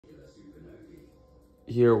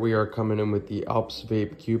Here we are coming in with the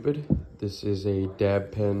ALPSVAPE CUPID. This is a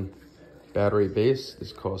dab pen battery base.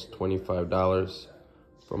 This costs $25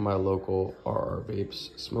 from my local RR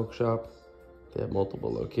Vapes smoke shop. They have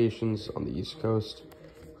multiple locations on the East Coast.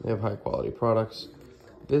 They have high quality products.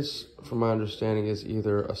 This, from my understanding, is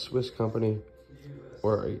either a Swiss company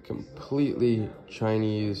or a completely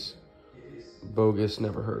Chinese, bogus,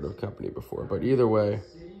 never heard of company before. But either way,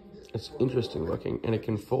 it's interesting looking, and it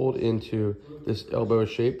can fold into this elbow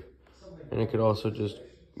shape, and it could also just,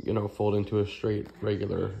 you know, fold into a straight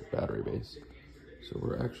regular battery base. So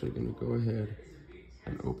we're actually going to go ahead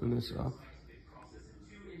and open this up,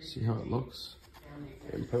 see how it looks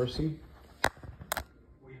in person.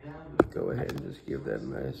 Go ahead and just give that a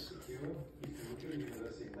nice,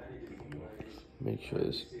 make sure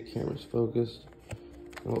this camera's focused.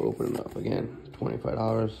 We'll open it up again.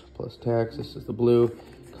 $25 plus tax. This is the blue.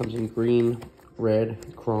 Comes in green,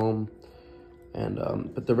 red, chrome, and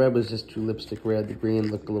but the red was just too lipstick red. The green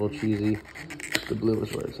looked a little cheesy. The blue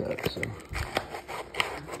is where it's at. So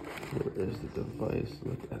here is the device.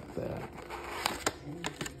 Look at that.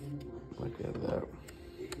 Look at that.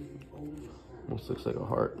 Almost looks like a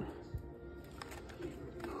heart.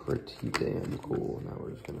 Pretty damn cool. Now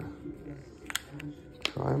we're just gonna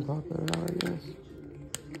try and pop that out, I guess,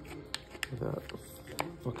 without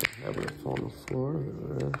fucking having it fall on the floor.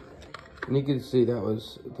 And you can see that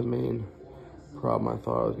was the main problem I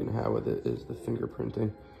thought I was gonna have with it, is the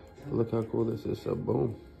fingerprinting. But look how cool this is. So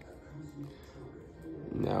boom.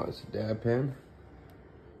 Now it's a dab pen,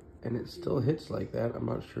 and it still hits like that. I'm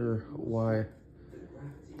not sure why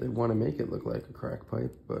they want to make it look like a crack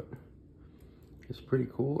pipe, but it's pretty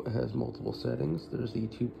cool. It has multiple settings. There's the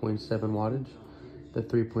 2.7 wattage, the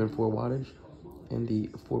 3.4 wattage, and the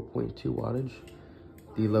 4.2 wattage.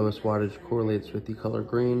 The lowest wattage correlates with the color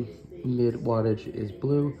green, mid wattage is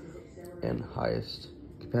blue, and highest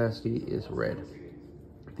capacity is red.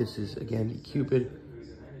 This is, again, the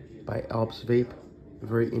CUPID by ALPSVAPE.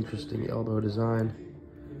 Very interesting elbow design,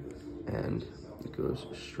 and it goes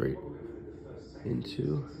straight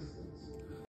into